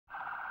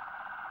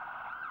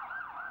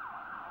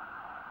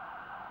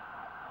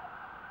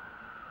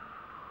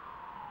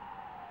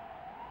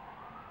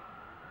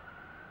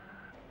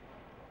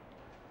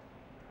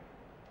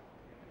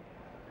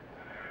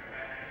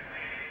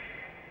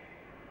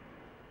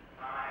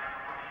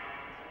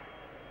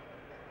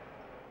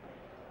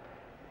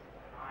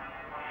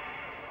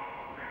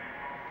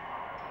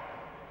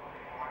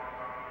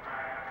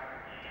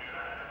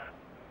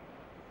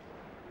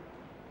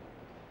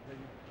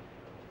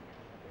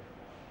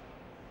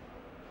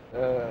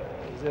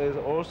There's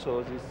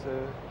also this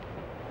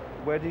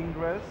wedding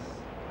dress,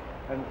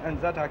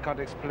 and that I can't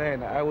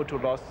explain. I would to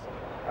lost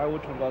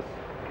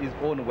his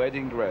own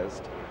wedding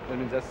dress. I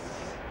mean,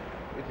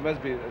 it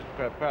must be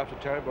perhaps a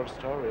terrible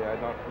story. I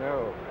don't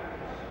know.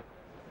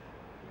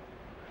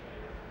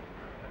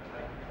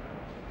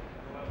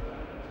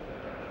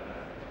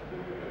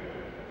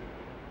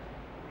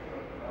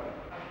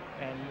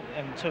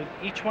 And so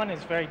each one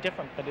is very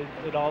different, but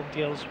it all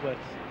deals with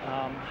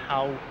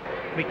how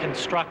we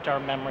construct our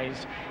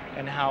memories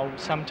and how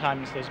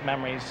sometimes those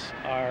memories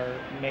are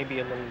maybe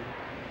a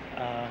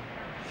little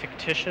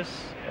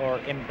fictitious or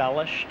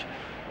embellished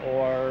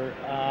or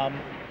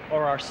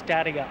are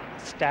static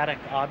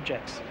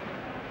objects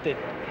that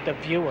the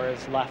viewer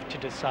is left to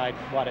decide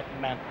what it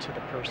meant to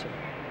the person.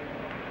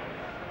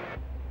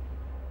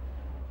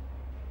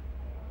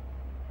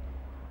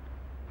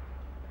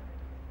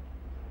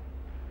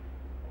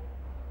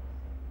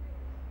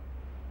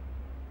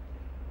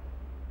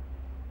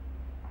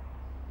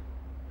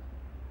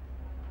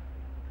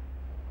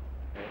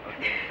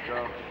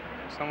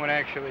 Someone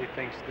actually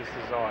thinks this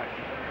is art.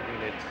 I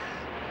mean,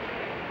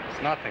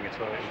 it's nothing. It's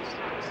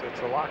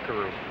a locker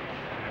room.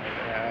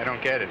 I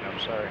don't get it. I'm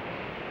sorry.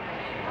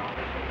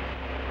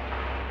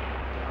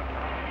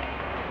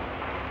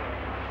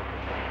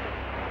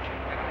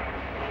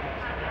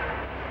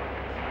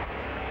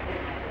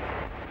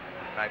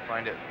 I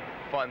find it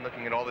fun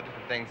looking at all the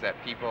different things that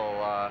people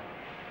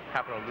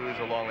happen to lose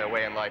along their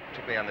way in life,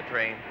 particularly on the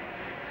train.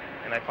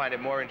 And I find it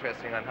more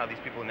interesting on how these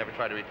people never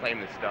try to reclaim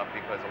this stuff,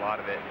 because a lot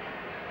of it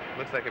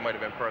looks like it might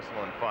have been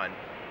personal and fun.